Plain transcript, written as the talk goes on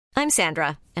I'm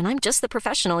Sandra, and I'm just the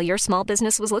professional your small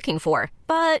business was looking for.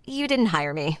 But you didn't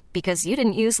hire me because you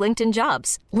didn't use LinkedIn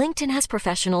Jobs. LinkedIn has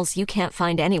professionals you can't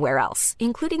find anywhere else,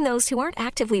 including those who aren't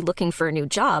actively looking for a new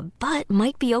job, but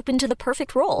might be open to the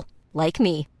perfect role, like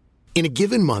me. In a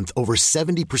given month, over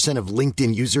 70% of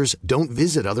LinkedIn users don't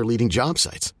visit other leading job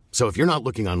sites. So if you're not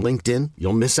looking on LinkedIn,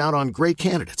 you'll miss out on great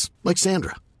candidates like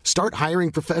Sandra. Start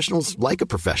hiring professionals like a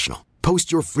professional.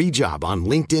 Post your free job on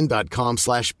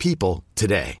linkedin.com/people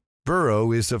today.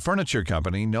 Burrow is a furniture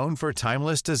company known for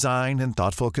timeless design and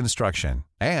thoughtful construction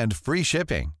and free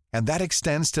shipping, and that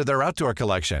extends to their outdoor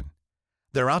collection.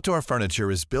 Their outdoor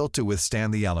furniture is built to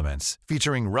withstand the elements,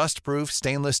 featuring rust-proof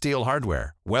stainless steel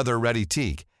hardware, weather-ready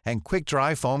teak, and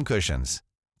quick-dry foam cushions.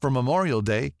 For Memorial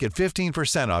Day, get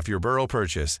 15% off your Burrow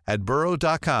purchase at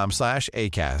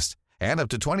burrow.com/acast and up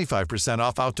to 25%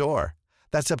 off outdoor.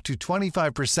 That's up to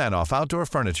 25% off outdoor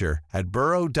furniture at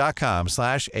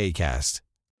burrow.com/acast.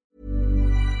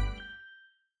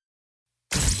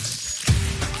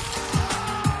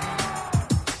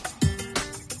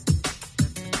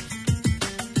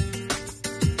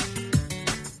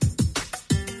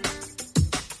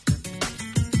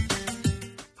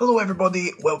 Hello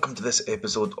everybody, welcome to this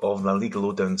episode of La Liga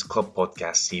Lowdown's Club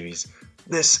Podcast series.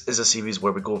 This is a series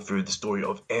where we go through the story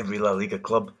of every La Liga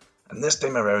club, and this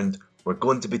time around we're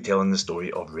going to be telling the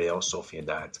story of Real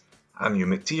Sociedad. I'm Hugh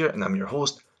McTeer and I'm your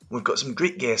host, and we've got some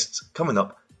great guests coming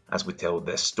up as we tell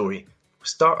this story. We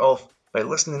start off by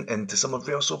listening in to some of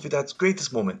Real Sociedad's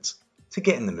greatest moments to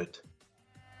get in the mood.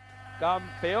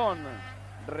 Campeón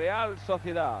Real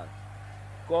Sociedad,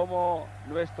 como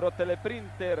nuestro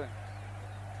teleprinter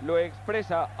lo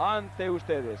expresa ante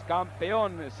ustedes.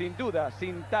 Campeón, sin duda,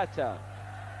 sin tacha,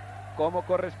 como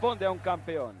corresponde a un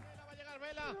campeón. Va a llegar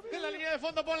Vela, en la línea de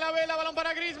fondo pon la Vela, balón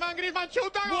para Griezmann, Griezmann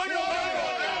chuta. ¡Gol!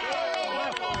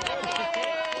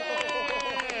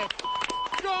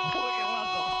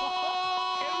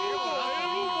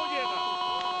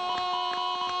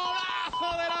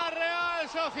 ¡Golazo de la Real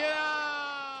Sociedad!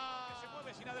 Se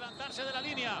mueve sin adelantarse de la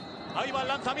línea. Ahí va el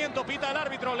lanzamiento, pita el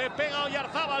árbitro, le pega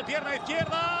Oyarzábal, pierna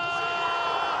izquierda.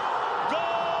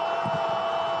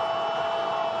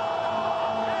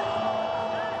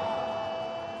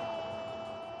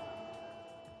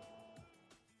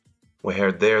 We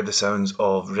heard there the sounds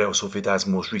of Real Sociedad's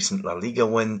most recent La Liga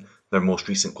win, their most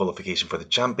recent qualification for the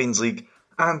Champions League,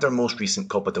 and their most recent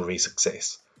Copa del Rey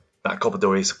success. That Copa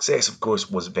del Rey success, of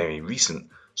course, was very recent.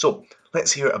 So,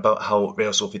 let's hear about how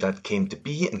Real Sociedad came to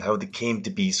be and how they came to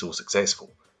be so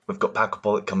successful. We've got Paco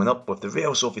Pollitt coming up with the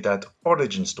Real Sociedad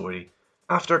origin story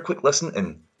after a quick listen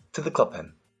in to the club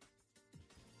hymn.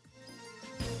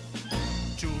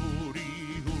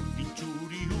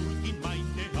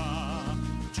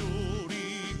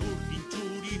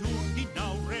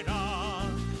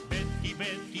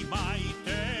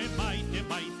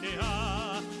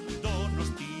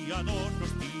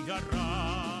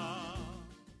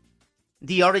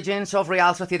 The origins of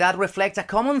Real Sociedad reflect a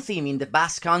common theme in the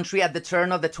Basque Country at the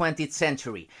turn of the 20th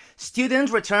century.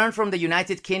 Students returned from the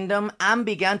United Kingdom and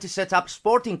began to set up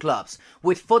sporting clubs,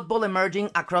 with football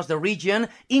emerging across the region,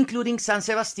 including San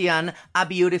Sebastián, a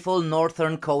beautiful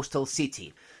northern coastal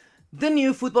city. The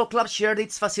new football club shared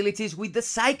its facilities with the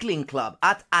cycling club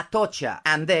at Atocha,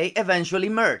 and they eventually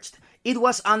merged. It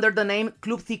was under the name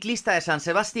Club Ciclista de San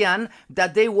Sebastián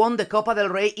that they won the Copa del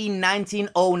Rey in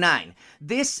 1909.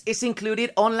 This is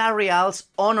included on La Real's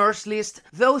honours list,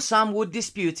 though some would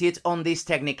dispute it on this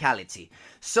technicality.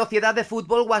 Sociedad de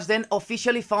Fútbol was then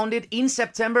officially founded in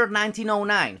September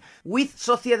 1909, with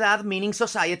Sociedad meaning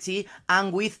society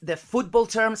and with the football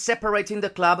term separating the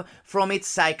club from its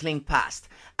cycling past.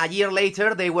 A year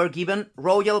later, they were given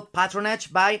royal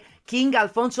patronage by King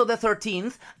Alfonso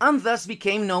XIII and thus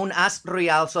became known as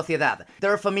Real Sociedad.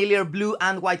 Their familiar blue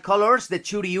and white colors, the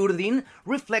Churi Urdin,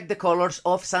 reflect the colors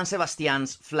of San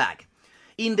Sebastián's flag.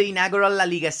 In the inaugural La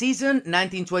Liga season,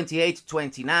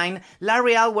 1928-29, La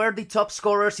Real were the top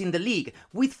scorers in the league,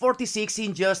 with 46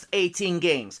 in just 18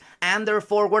 games, and their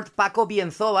forward Paco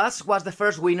Bienzobas was the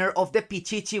first winner of the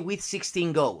Pichichi with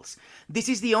 16 goals. This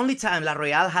is the only time La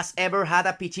Real has ever had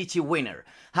a Pichichi winner.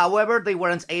 However, they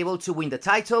weren't able to win the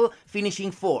title,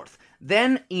 finishing fourth.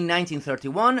 Then, in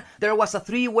 1931, there was a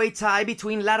three-way tie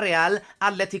between La Real,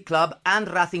 Athletic Club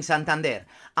and Racing Santander.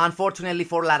 Unfortunately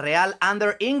for La Real and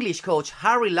their English coach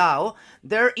Harry Lau,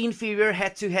 their inferior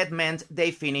head-to-head meant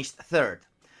they finished third.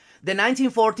 The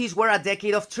 1940s were a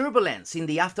decade of turbulence in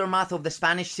the aftermath of the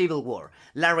Spanish Civil War.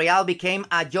 La Real became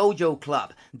a yo-yo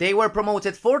club. They were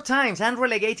promoted 4 times and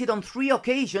relegated on 3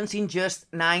 occasions in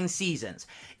just 9 seasons.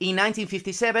 In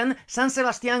 1957, San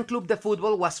Sebastián Club de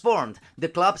Fútbol was formed, the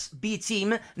club's B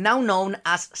team, now known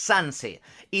as Sanse.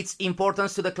 Its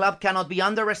importance to the club cannot be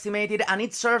underestimated, and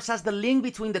it serves as the link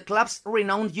between the club's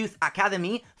renowned youth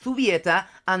academy, Zubieta,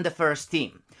 and the first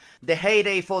team. The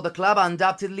heyday for the club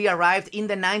undoubtedly arrived in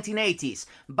the 1980s.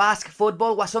 Basque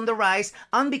football was on the rise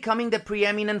and becoming the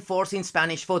preeminent force in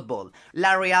Spanish football.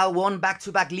 La Real won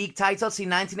back-to-back league titles in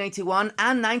 1981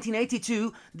 and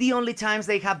 1982, the only times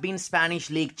they have been Spanish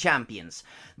league champions.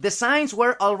 The signs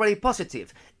were already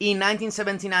positive. In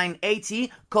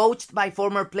 1979-80, coached by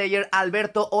former player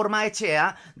Alberto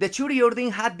Ormaechea, the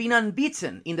Txuri-Urdin had been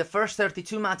unbeaten in the first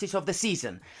 32 matches of the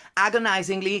season.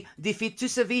 Agonizingly, defeat to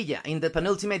Sevilla in the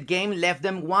penultimate game left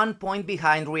them 1 point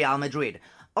behind Real Madrid.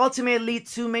 Ultimately,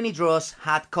 too many draws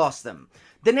had cost them.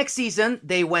 The next season,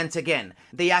 they went again.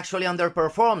 They actually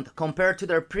underperformed compared to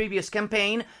their previous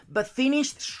campaign, but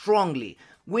finished strongly,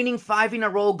 winning 5 in a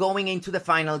row going into the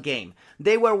final game.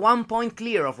 They were 1 point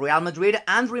clear of Real Madrid,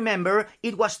 and remember,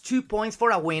 it was 2 points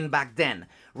for a win back then.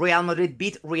 Real Madrid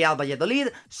beat Real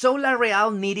Valladolid, so La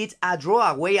Real needed a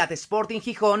draw away at Sporting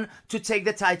Gijón to take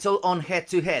the title on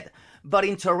head-to-head. But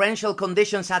in torrential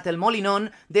conditions at El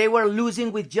Molinón, they were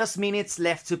losing with just minutes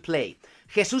left to play.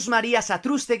 Jesus Maria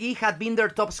Satrústegui had been their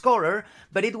top scorer,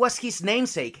 but it was his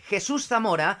namesake, Jesus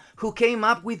Zamora, who came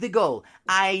up with the goal,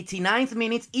 a 89th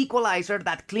minute equalizer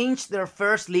that clinched their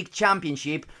first league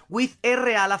championship, with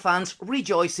Real fans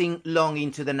rejoicing long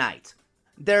into the night.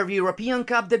 Their European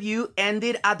Cup debut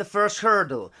ended at the first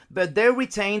hurdle, but they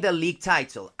retained the league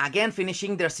title, again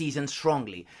finishing their season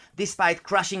strongly. Despite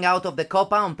crashing out of the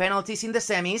Copa on penalties in the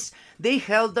semis, they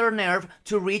held their nerve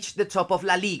to reach the top of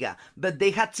La Liga, but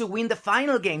they had to win the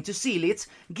final game to seal it,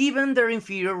 given their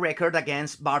inferior record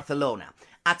against Barcelona.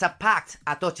 At a packed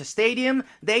Atocha Stadium,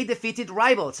 they defeated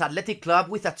rivals Athletic Club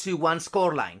with a 2-1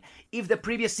 scoreline. If the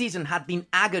previous season had been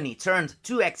agony turned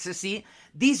to ecstasy,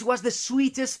 this was the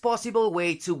sweetest possible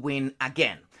way to win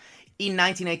again. In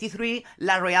 1983,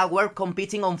 La Real were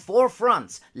competing on 4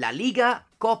 fronts: La Liga,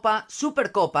 Copa,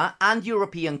 Supercopa, and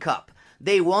European Cup.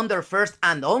 They won their first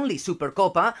and only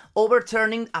Supercopa,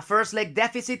 overturning a first-leg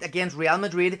deficit against Real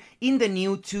Madrid in the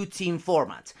new 2-team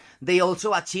format. They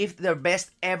also achieved their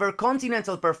best ever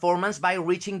continental performance by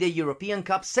reaching the European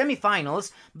Cup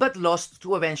semi-finals, but lost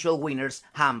to eventual winners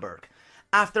Hamburg.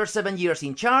 After 7 years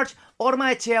in charge,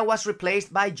 Ormaechea was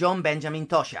replaced by John Benjamin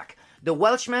Toshak. The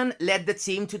Welshman led the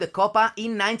team to the Copa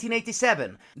in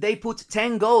 1987. They put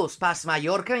 10 goals past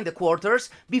Mallorca in the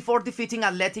quarters before defeating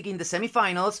Athletic in the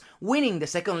semi-finals, winning the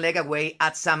second leg away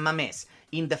at San Mamés.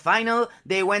 In the final,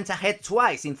 they went ahead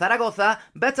twice in Zaragoza,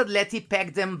 but Athletic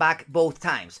pegged them back both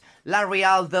times. La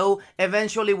Real, though,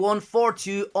 eventually won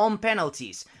 4-2 on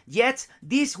penalties. Yet,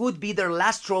 this would be their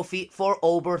last trophy for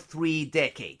over 3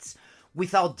 decades.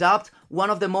 Without doubt, one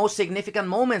of the most significant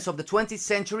moments of the 20th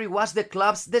century was the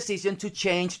club's decision to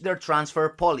change their transfer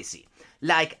policy.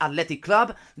 Like Athletic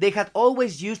Club, they had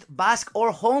always used Basque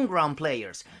or home-ground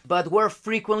players, but were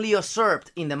frequently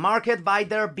usurped in the market by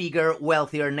their bigger,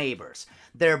 wealthier neighbors.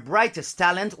 Their brightest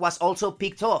talent was also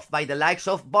picked off by the likes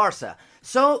of Barça.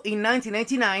 So, in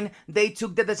 1989, they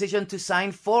took the decision to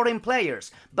sign foreign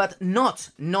players, but not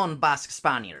non-Basque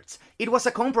Spaniards. It was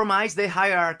a compromise the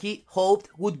hierarchy hoped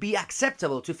would be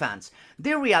acceptable to fans.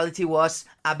 The reality was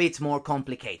a bit more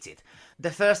complicated. The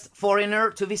first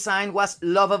foreigner to be signed was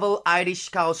lovable Irish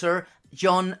scouser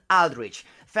John Aldridge.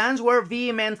 Fans were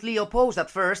vehemently opposed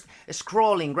at first,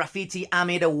 scrawling graffiti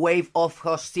amid a wave of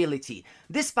hostility.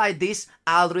 Despite this,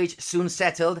 Aldridge soon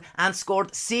settled and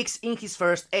scored 6 in his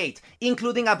first 8,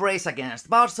 including a brace against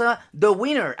Barça, the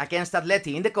winner against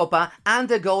Atleti in the Copa, and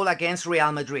the goal against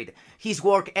Real Madrid. His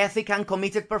work ethic and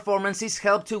committed performances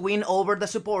helped to win over the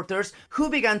supporters, who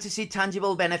began to see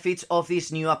tangible benefits of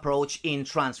this new approach in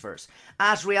transfers.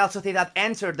 As Real Sociedad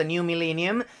entered the new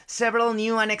millennium, several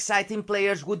new and exciting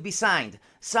players would be signed.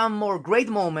 Some more great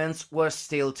moments were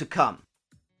still to come.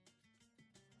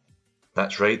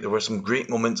 That's right, there were some great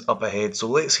moments up ahead, so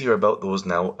let's hear about those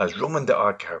now as Roman de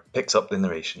Arcar picks up the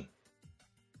narration.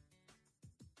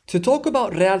 To talk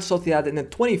about Real Sociedad in the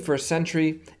 21st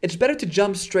century, it's better to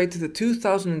jump straight to the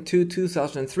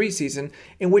 2002-2003 season,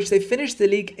 in which they finished the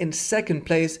league in second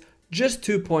place, just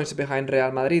 2 points behind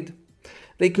Real Madrid.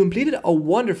 They completed a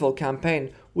wonderful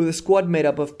campaign with a squad made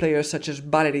up of players such as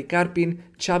Valery Karpin,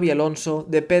 Xabi Alonso,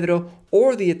 De Pedro,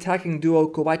 or the attacking duo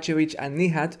Kovacevic and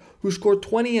Nihat, who scored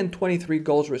 20 and 23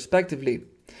 goals respectively.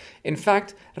 In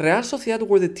fact, Real Sociedad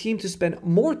were the team to spend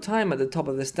more time at the top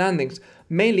of the standings,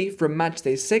 mainly from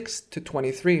matchday 6 to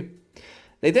 23.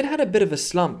 They then had a bit of a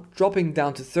slump, dropping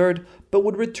down to third, but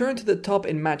would return to the top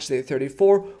in matchday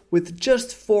 34 with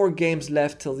just 4 games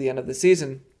left till the end of the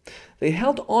season. They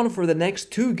held on for the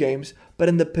next 2 games, but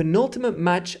in the penultimate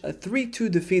match, a 3-2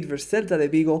 defeat versus Celta de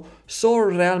Vigo saw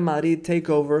Real Madrid take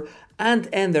over and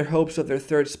end their hopes of their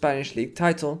third Spanish league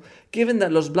title, given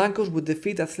that Los Blancos would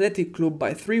defeat Athletic Club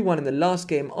by 3-1 in the last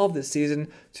game of the season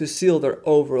to seal their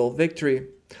overall victory.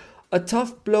 A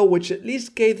tough blow which at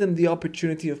least gave them the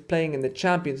opportunity of playing in the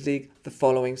Champions League the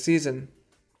following season.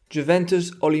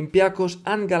 Juventus, Olympiacos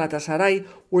and Galatasaray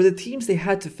were the teams they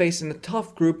had to face in a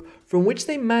tough group from which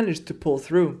they managed to pull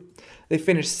through. They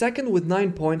finished second with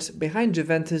 9 points behind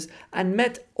Juventus and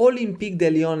met Olympique de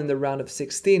Lyon in the round of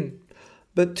 16.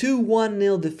 But 2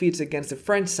 1-0 defeats against the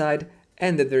French side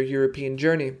ended their European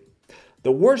journey.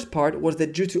 The worst part was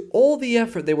that due to all the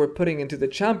effort they were putting into the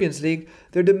Champions League,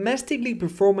 their domestic league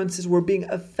performances were being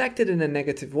affected in a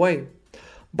negative way.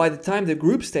 By the time the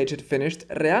group stage had finished,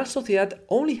 Real Sociedad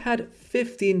only had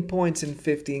 15 points in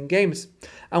 15 games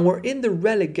and were in the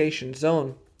relegation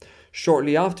zone.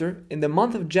 Shortly after, in the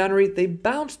month of January, they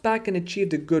bounced back and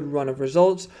achieved a good run of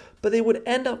results, but they would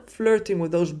end up flirting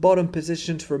with those bottom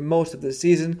positions for most of the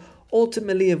season,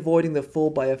 ultimately avoiding the fall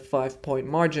by a 5-point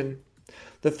margin.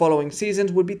 The following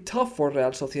seasons would be tough for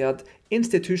Real Sociedad,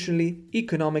 institutionally,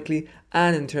 economically,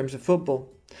 and in terms of football.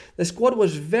 The squad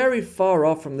was very far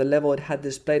off from the level it had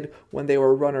displayed when they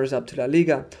were runners-up to La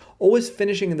Liga, always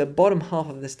finishing in the bottom half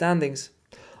of the standings,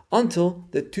 until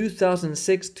the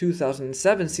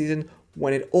 2006-2007 season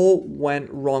when it all went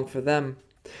wrong for them.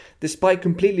 Despite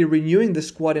completely renewing the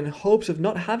squad in hopes of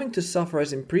not having to suffer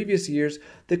as in previous years,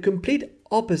 the complete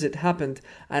opposite happened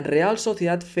and Real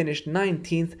Sociedad finished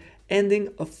 19th, ending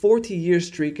a 40-year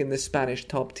streak in the Spanish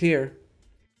top tier.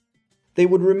 They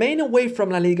would remain away from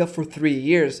La Liga for 3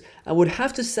 years and would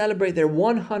have to celebrate their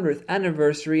 100th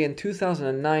anniversary in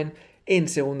 2009 in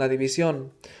Segunda División.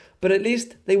 But at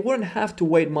least they wouldn't have to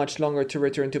wait much longer to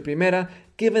return to Primera,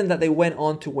 given that they went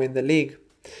on to win the league.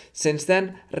 Since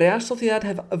then, Real Sociedad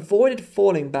have avoided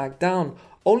falling back down,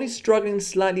 only struggling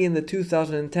slightly in the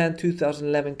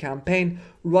 2010-2011 campaign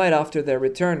right after their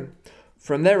return.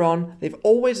 From there on, they've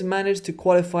always managed to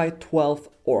qualify 12th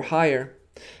or higher.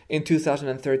 In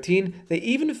 2013, they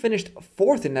even finished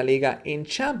 4th in La Liga in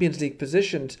Champions League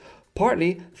positions,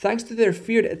 partly thanks to their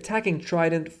feared attacking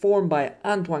trident formed by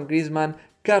Antoine Griezmann,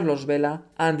 Carlos Vela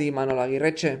and Imanol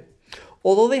Aguirreche.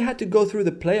 Although they had to go through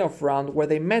the playoff round where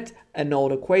they met an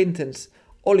old acquaintance,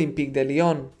 Olympique de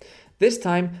Lyon. This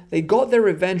time, they got their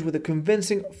revenge with a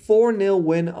convincing 4-0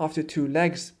 win after 2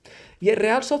 legs. Yet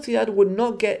Real Sociedad would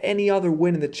not get any other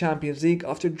win in the Champions League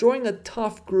after drawing a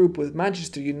tough group with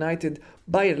Manchester United,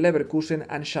 Bayer Leverkusen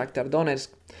and Shakhtar Donetsk.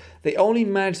 They only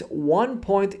managed 1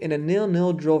 point in a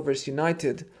 0-0 draw versus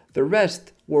United. The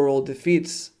rest were all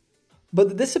defeats. But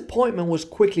the disappointment was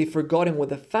quickly forgotten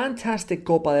with a fantastic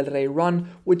Copa del Rey run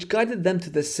which guided them to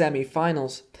the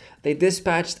semi-finals. They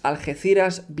dispatched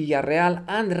Algeciras, Villarreal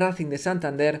and Racing de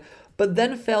Santander, but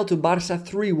then fell to Barça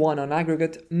 3-1 on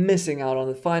aggregate, missing out on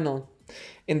the final.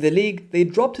 In the league, they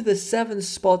dropped to the 7th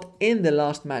spot in the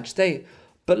last match day,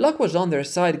 but luck was on their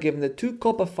side given the 2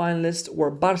 Copa finalists were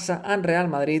Barça and Real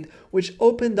Madrid, which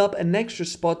opened up an extra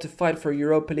spot to fight for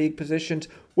Europa League positions,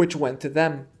 which went to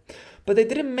them. But they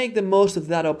didn't make the most of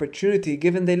that opportunity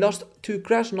given they lost to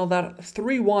Krasnodar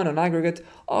 3-1 on aggregate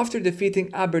after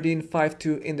defeating Aberdeen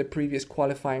 5-2 in the previous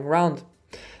qualifying round.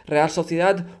 Real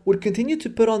Sociedad would continue to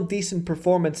put on decent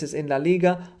performances in La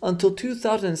Liga until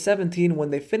 2017 when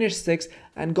they finished 6th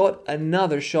and got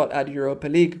another shot at Europa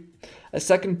League. A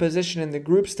second position in the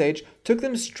group stage took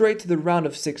them straight to the round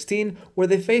of 16 where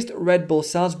they faced Red Bull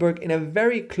Salzburg in a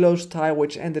very close tie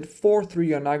which ended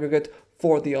 4-3 on aggregate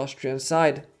for the Austrian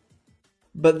side.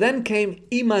 But then came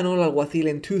Imanol Alguacil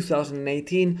in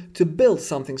 2018 to build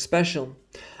something special.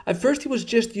 At first he was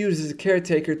just used as a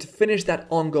caretaker to finish that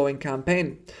ongoing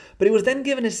campaign, but he was then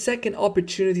given a second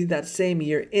opportunity that same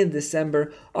year in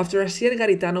December after Asier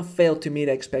Garitano failed to meet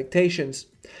expectations.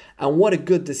 And what a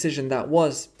good decision that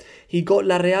was. He got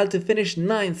La Real to finish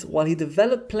 9th while he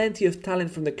developed plenty of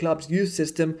talent from the club's youth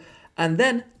system and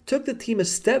then took the team a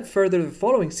step further the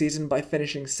following season by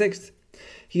finishing 6th.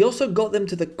 He also got them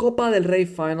to the Copa del Rey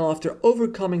final after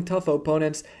overcoming tough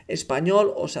opponents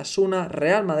Espanyol, Osasuna,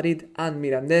 Real Madrid and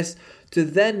Mirandés to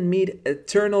then meet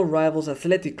eternal rivals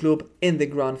Athletic Club in the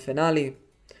grand finale.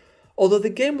 Although the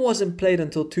game wasn't played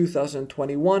until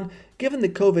 2021 given the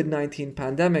COVID-19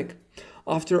 pandemic.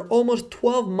 After almost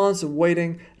 12 months of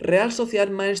waiting, Real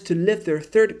Sociedad managed to lift their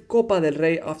third Copa del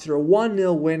Rey after a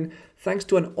 1-0 win thanks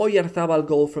to an Oyarzabal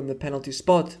goal from the penalty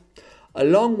spot. A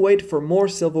long wait for more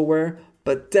silverware,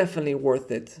 but definitely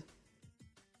worth it.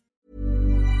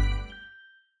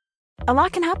 A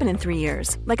lot can happen in 3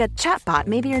 years, like a chatbot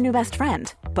may be your new best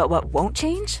friend. But what won't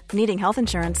change? Needing health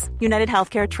insurance. United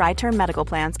Healthcare Tri-Term Medical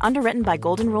Plans, underwritten by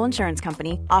Golden Rule Insurance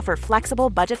Company, offer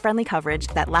flexible, budget-friendly coverage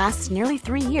that lasts nearly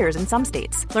 3 years in some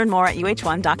states. Learn more at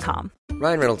uh1.com.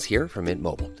 Ryan Reynolds here from Mint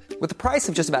Mobile. With the price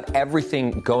of just about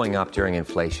everything going up during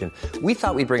inflation, we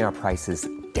thought we'd bring our prices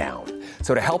down.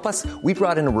 So to help us, we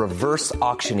brought in a reverse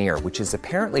auctioneer, which is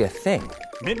apparently a thing.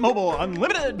 Mint Mobile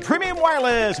Unlimited Premium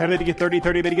Wireless. How to get 30,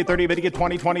 30, bit to get 30, bit to get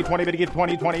 20, 20, 20, bit to get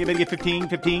 20, 20, bit to get 15,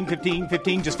 15, 15,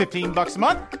 15, just $15 a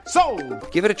month? Sold!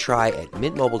 Give it a try at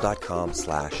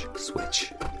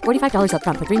mintmobile.com/switch. $45 up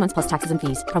front for 3 months plus taxes and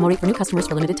fees. Promo rate for new customers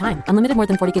for limited time. Unlimited more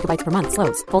than 40 gigabytes per month.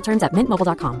 Slows full terms at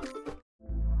mintmobile.com.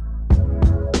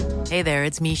 Hey there,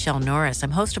 it's Michelle Norris.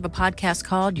 I'm host of a podcast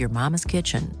called Your Mama's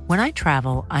Kitchen. When I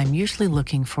travel, I'm usually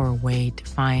looking for a way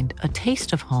to find a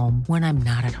taste of home when I'm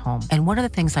not at home. And one of the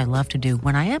things I love to do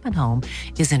when I am at home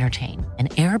is entertain.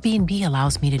 And Airbnb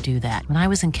allows me to do that. When I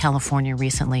was in California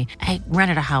recently, I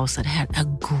rented a house that had a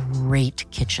great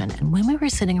kitchen. And when we were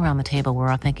sitting around the table,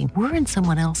 we're all thinking, we're in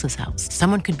someone else's house.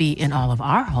 Someone could be in all of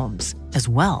our homes as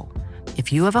well.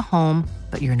 If you have a home,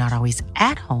 but you're not always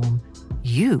at home,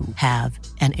 you have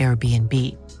an Airbnb.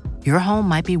 Your home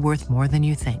might be worth more than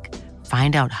you think.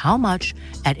 Find out how much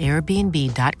at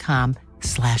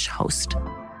airbnb.com/host.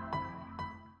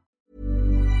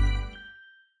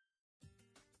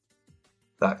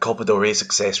 That Copa del Rey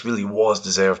success really was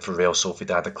deserved for Real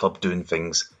Sociedad, a club doing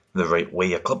things the right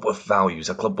way, a club with values,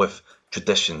 a club with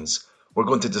traditions. We're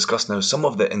going to discuss now some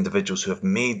of the individuals who have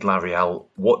made La Real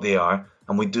what they are,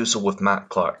 and we do so with Matt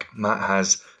Clark. Matt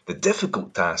has the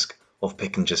difficult task of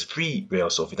picking just 3 Real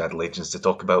Sociedad legends to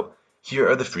talk about. Here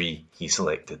are the 3 he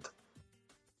selected.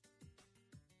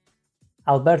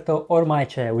 Alberto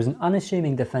Ormaechea was an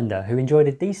unassuming defender who enjoyed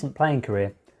a decent playing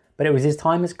career, but it was his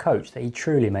time as coach that he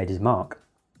truly made his mark.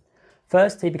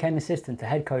 First, he became assistant to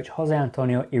head coach Jose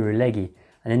Antonio Irulegui,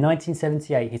 and in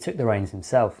 1978 he took the reins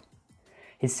himself.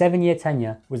 His 7-year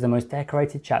tenure was the most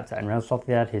decorated chapter in Real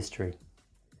Sociedad history.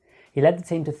 He led the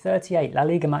team to 38 La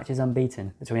Liga matches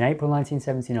unbeaten between April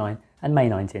 1979 and May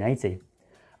 1980,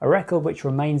 a record which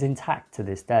remains intact to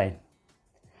this day.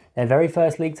 Their very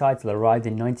first league title arrived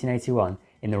in 1981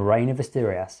 in the reign of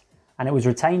Asturias, and it was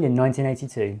retained in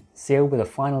 1982, sealed with a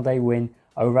final day win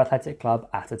over Athletic Club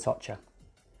at Atocha.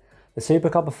 The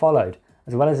Supercopa followed,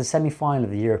 as well as a semi-final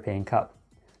of the European Cup,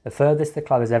 the furthest the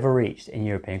club has ever reached in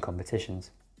European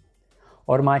competitions.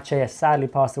 Ormaechea sadly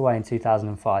passed away in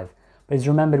 2005, but is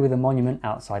remembered with a monument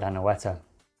outside Anoeta.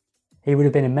 He would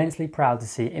have been immensely proud to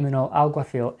see Imanol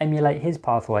Alguacil emulate his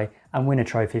pathway and win a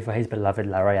trophy for his beloved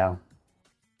La Real.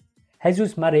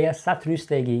 Jesus Maria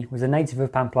Satrustegui was a native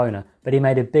of Pamplona, but he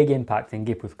made a big impact in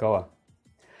Gipuzkoa.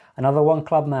 Another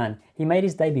one-club man, he made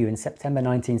his debut in September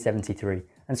 1973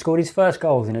 and scored his first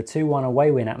goals in a 2-1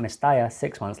 away win at Mestalla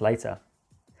 6 months later.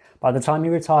 By the time he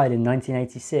retired in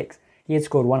 1986, he had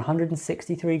scored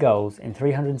 163 goals in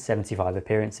 375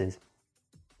 appearances.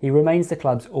 He remains the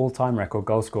club's all-time record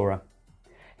goalscorer.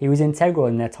 He was integral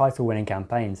in their title-winning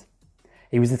campaigns.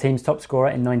 He was the team's top scorer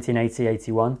in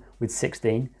 1980-81 with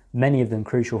 16, many of them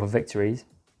crucial for victories.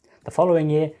 The following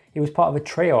year, he was part of a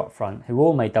trio up front who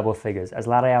all made double figures as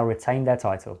La Real retained their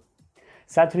title.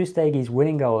 Satrustegui's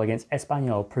winning goal against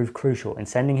Espanyol proved crucial in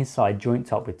sending his side joint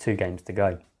top with 2 games to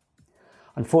go.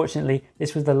 Unfortunately,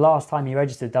 this was the last time he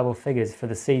registered double figures for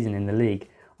the season in the league,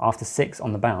 after 6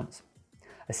 on the bounce.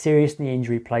 A serious knee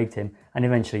injury plagued him and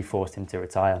eventually forced him to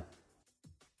retire.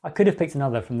 I could have picked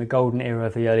another from the golden era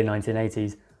of the early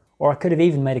 1980s, or I could have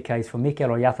even made a case for Mikel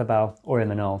Oyarzabal or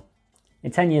Imanol.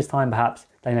 In 10 years' time perhaps,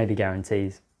 they may be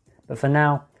guarantees. But for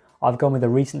now, I've gone with a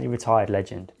recently retired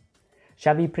legend.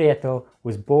 Xavi Prieto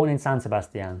was born in San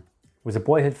Sebastian, was a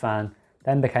boyhood fan,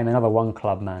 then became another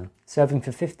one-club man, serving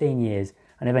for 15 years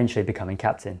and eventually becoming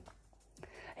captain.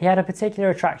 He had a particular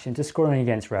attraction to scoring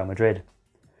against Real Madrid.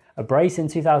 A brace in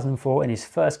 2004 in his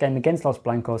first game against Los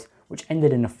Blancos, which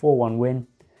ended in a 4-1 win,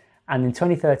 and in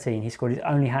 2013 he scored his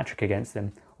only hat-trick against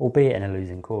them, albeit in a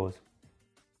losing cause.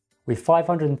 With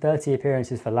 530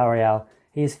 appearances for La Real,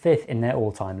 he is 5th in their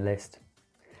all-time list.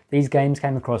 These games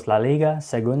came across La Liga,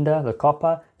 Segunda, the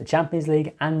Copa, the Champions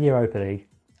League and the Europa League,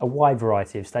 a wide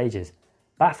variety of stages.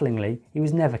 Bafflingly, he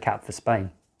was never capped for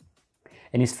Spain.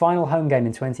 In his final home game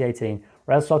in 2018,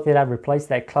 Real Sociedad replaced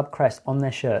their club crest on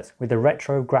their shirts with a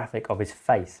retro graphic of his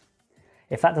face.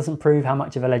 If that doesn't prove how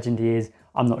much of a legend he is,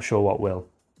 I'm not sure what will.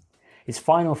 His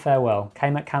final farewell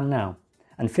came at Camp Nou,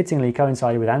 and fittingly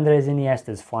coincided with Andres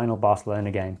Iniesta's final Barcelona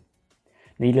game.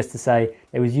 Needless to say,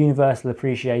 there was universal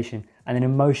appreciation and an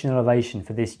emotional ovation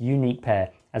for this unique pair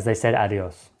as they said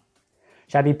adios.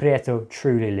 Xavi Prieto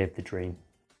truly lived the dream.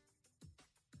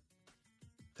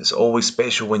 It's always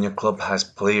special when your club has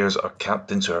players or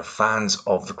captains who are fans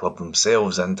of the club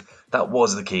themselves, and that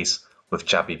was the case with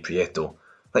Xavi Prieto.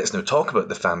 Let's now talk about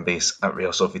the fan base at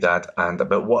Real Sociedad and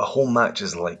about what a home match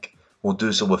is like. We'll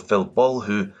do so with Phil Ball,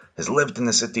 who has lived in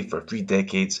the city for 3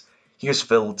 decades. Here's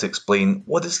Phil to explain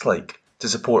what it's like to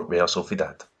support Real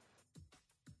Sociedad.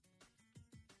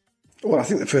 Well, I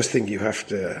think the first thing you have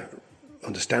to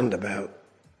understand about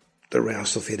the Real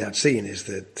Sociedad scene is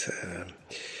that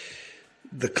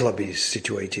the club is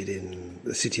situated in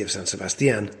the city of San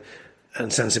Sebastián,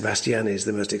 and San Sebastián is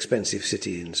the most expensive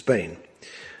city in Spain.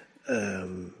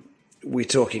 We're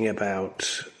talking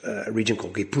about a region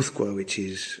called Guipúzcoa, which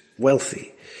is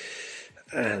wealthy,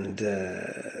 and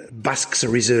Basques are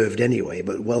reserved anyway,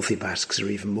 but wealthy Basques are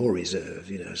even more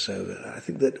reserved, So I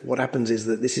think that what happens is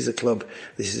that this is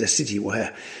a city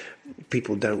where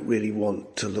people don't really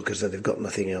want to look as though they've got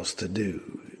nothing else to do.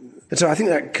 And so I think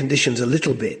that conditions a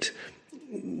little bit,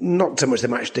 not so much the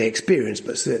match day experience,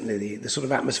 but certainly the sort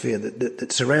of atmosphere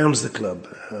that surrounds the club.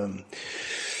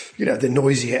 The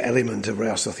noisier element of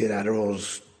Real Sociedad are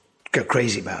always go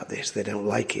crazy about this. They don't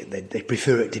like it. They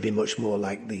prefer it to be much more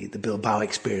like the Bilbao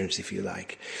experience, if you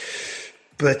like.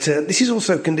 But this is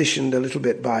also conditioned a little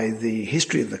bit by the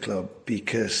history of the club,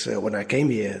 because when I came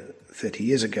here 30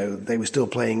 years ago, they were still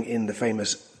playing in the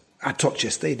famous Atocha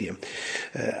Stadium.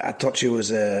 Atocha was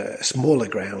a smaller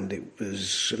ground.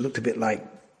 It looked a bit like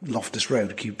Loftus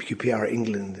Road, QPR,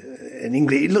 England.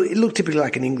 It looked typically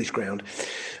like an English ground.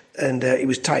 And it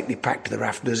was tightly packed to the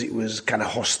rafters. It was kind of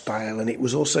hostile, and it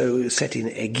was also set in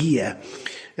Eguía,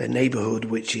 a neighbourhood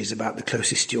which is about the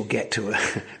closest you'll get to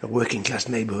a working-class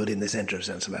neighbourhood in the centre of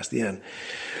San Sebastián.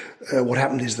 What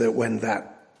happened is that when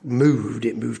that moved,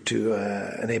 it moved to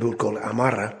a neighbourhood called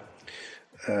Amarra,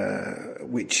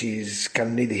 which is kind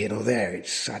of neither here nor there.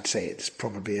 I'd say it's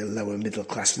probably a lower middle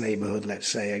class neighbourhood, let's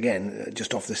say, again,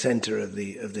 just off the centre of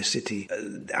the city.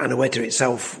 Anoeta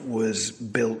itself was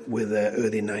built with an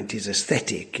early 90s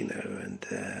aesthetic, and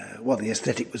the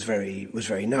aesthetic was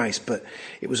very nice, but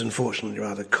it was unfortunately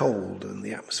rather cold, and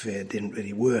the atmosphere didn't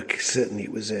really work. Certainly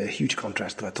it was a huge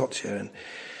contrast to Atocha,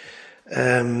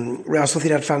 and Real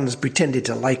Sociedad fans pretended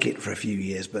to like it for a few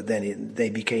years, but then they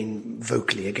became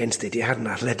vocally against it. It had an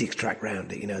athletics track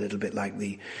round it, a little bit like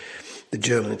the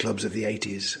German clubs of the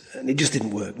 80s, and it just didn't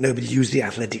work. Nobody used the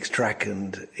athletics track,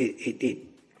 and it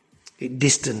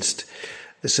distanced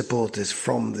the supporters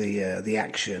from the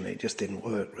action. It just didn't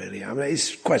work, really. I mean,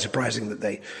 it's quite surprising that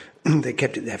they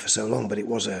kept it there for so long, but it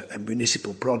was a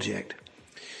municipal project.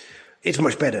 It's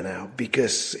much better now,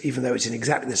 because even though it's in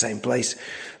exactly the same place,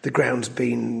 the ground's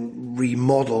been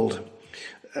remodelled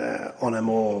on a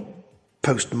more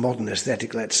postmodern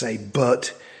aesthetic, let's say,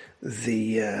 but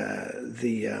the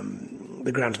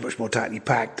ground's much more tightly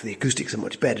packed, the acoustics are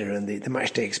much better, and the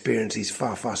matchday experience is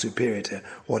far, far superior to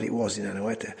what it was in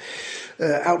Anoeta.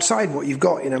 Outside, what you've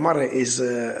got in Amarra is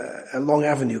a long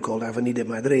avenue called Avenida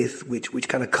Madrid, which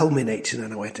kind of culminates in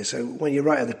Anoeta. So when you're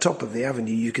right at the top of the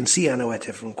avenue, you can see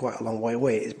Anoeta from quite a long way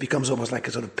away. It becomes almost like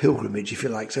a sort of pilgrimage, if you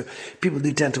like. So people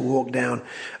do tend to walk down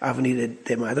Avenida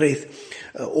de Madrid.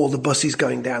 All the buses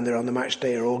going down there on the match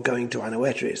day are all going to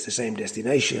Anoeta. It's the same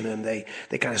destination, and they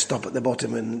kind of stop at the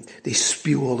bottom and they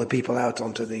spew all the people out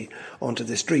onto the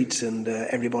streets, and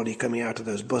everybody coming out of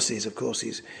those buses, of course,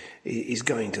 is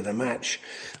going to the match.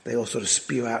 They all sort of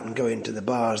spew out and go into the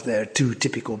bars. There are two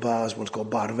typical bars. One's called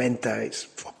Bar Venta, it's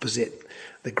opposite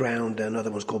the ground.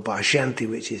 Another one's called Bar Shanti,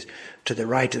 which is to the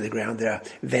right of the ground. There are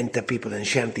Venta people and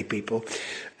Shanti people.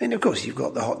 And of course, you've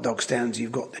got the hot dog stands,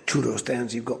 you've got the churro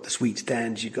stands, you've got the sweet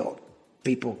stands, you've got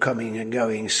people coming and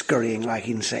going, scurrying like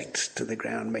insects to the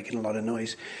ground, making a lot of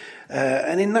noise.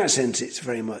 And in that sense, it's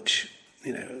very much,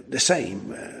 the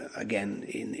same. Again,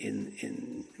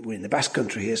 we're in the Basque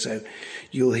country here, so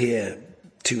you'll hear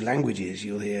two languages.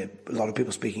 You'll hear a lot of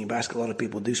people speaking Basque. A lot of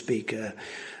people do speak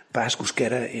Basque,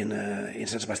 Euskera in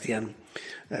San Sebastián.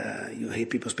 You'll hear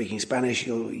people speaking Spanish.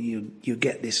 You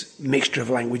get this mixture of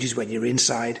languages when you're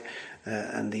inside,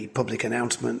 and the public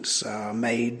announcements are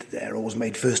made. They're always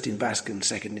made first in Basque and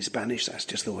second in Spanish. That's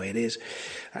just the way it is.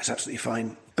 That's absolutely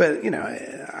fine. But,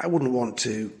 I wouldn't want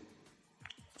to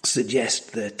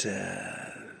suggest that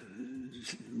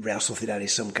Real Sociedad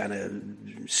is some kind of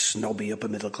snobby upper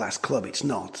middle class club. It's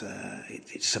not.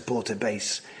 Its supporter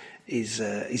base is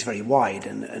very wide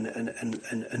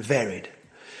and varied.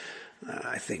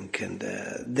 I think, and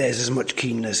there's as much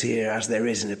keenness here as there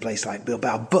is in a place like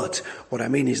Bilbao. But what I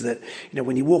mean is that,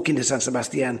 when you walk into San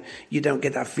Sebastián, you don't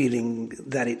get that feeling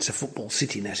that it's a football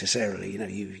city necessarily.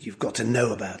 You've got to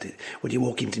know about it. When you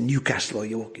walk into Newcastle or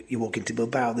you walk into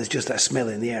Bilbao, there's just that smell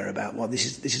in the air about, well,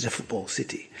 this is a football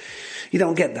city. You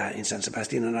don't get that in San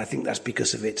Sebastián, and I think that's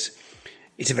because of it's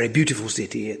a very beautiful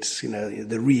city. It's,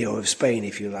 the Rio of Spain,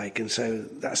 if you like, and so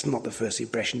that's not the first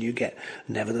impression you get.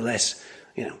 Nevertheless,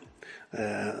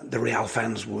 the Real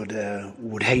fans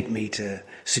would hate me to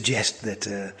suggest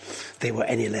that they were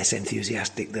any less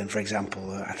enthusiastic than, for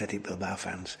example, Athletic Bilbao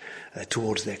fans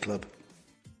towards their club.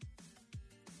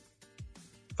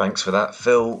 Thanks for that,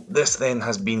 Phil. This then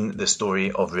has been the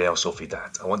story of Real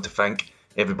Sociedad. I want to thank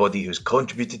everybody who's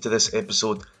contributed to this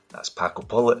episode. That's Paco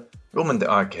Pollitt, Roman de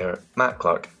Arquer, Matt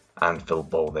Clark and Phil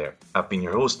Ball there. I've been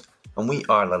your host and we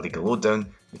are La Liga Lowdown.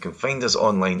 You can find us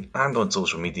online and on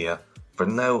social media. For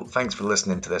now, thanks for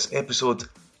listening to this episode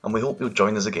and we hope you'll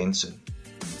join us again soon.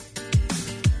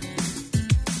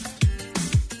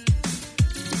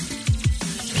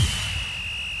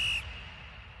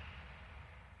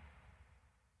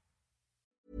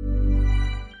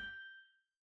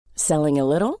 Selling a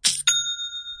little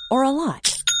or a lot?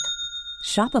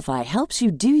 Shopify helps you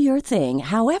do your thing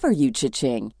however you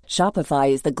cha-ching.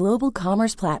 Shopify is the global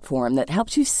commerce platform that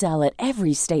helps you sell at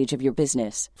every stage of your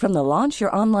business. From the launch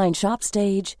your online shop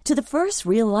stage to the first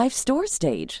real-life store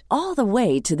stage, all the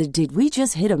way to the did we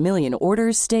just hit a million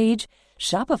orders stage.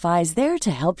 Shopify is there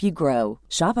to help you grow.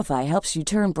 Shopify helps you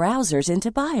turn browsers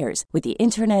into buyers with the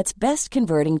internet's best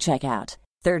converting checkout.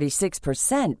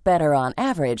 36% better on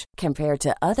average compared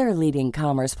to other leading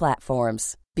commerce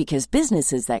platforms. Because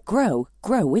businesses that grow,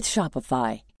 grow with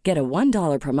Shopify. Get a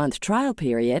 $1 per month trial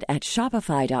period at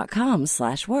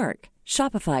shopify.com/work.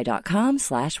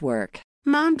 Shopify.com/work.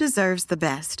 Mom deserves the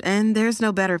best, and there's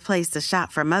no better place to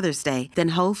shop for Mother's Day than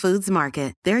Whole Foods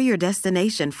Market. They're your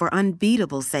destination for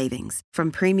unbeatable savings, from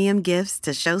premium gifts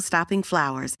to show-stopping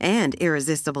flowers and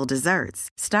irresistible desserts.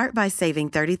 Start by saving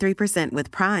 33% with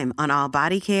Prime on all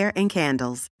body care and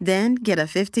candles. Then get a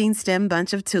 15-stem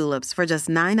bunch of tulips for just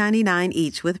 $9.99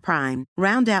 each with Prime.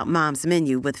 Round out Mom's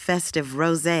menu with festive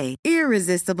rosé,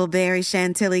 irresistible berry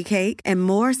chantilly cake, and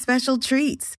more special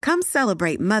treats. Come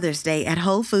celebrate Mother's Day at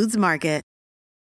Whole Foods Market.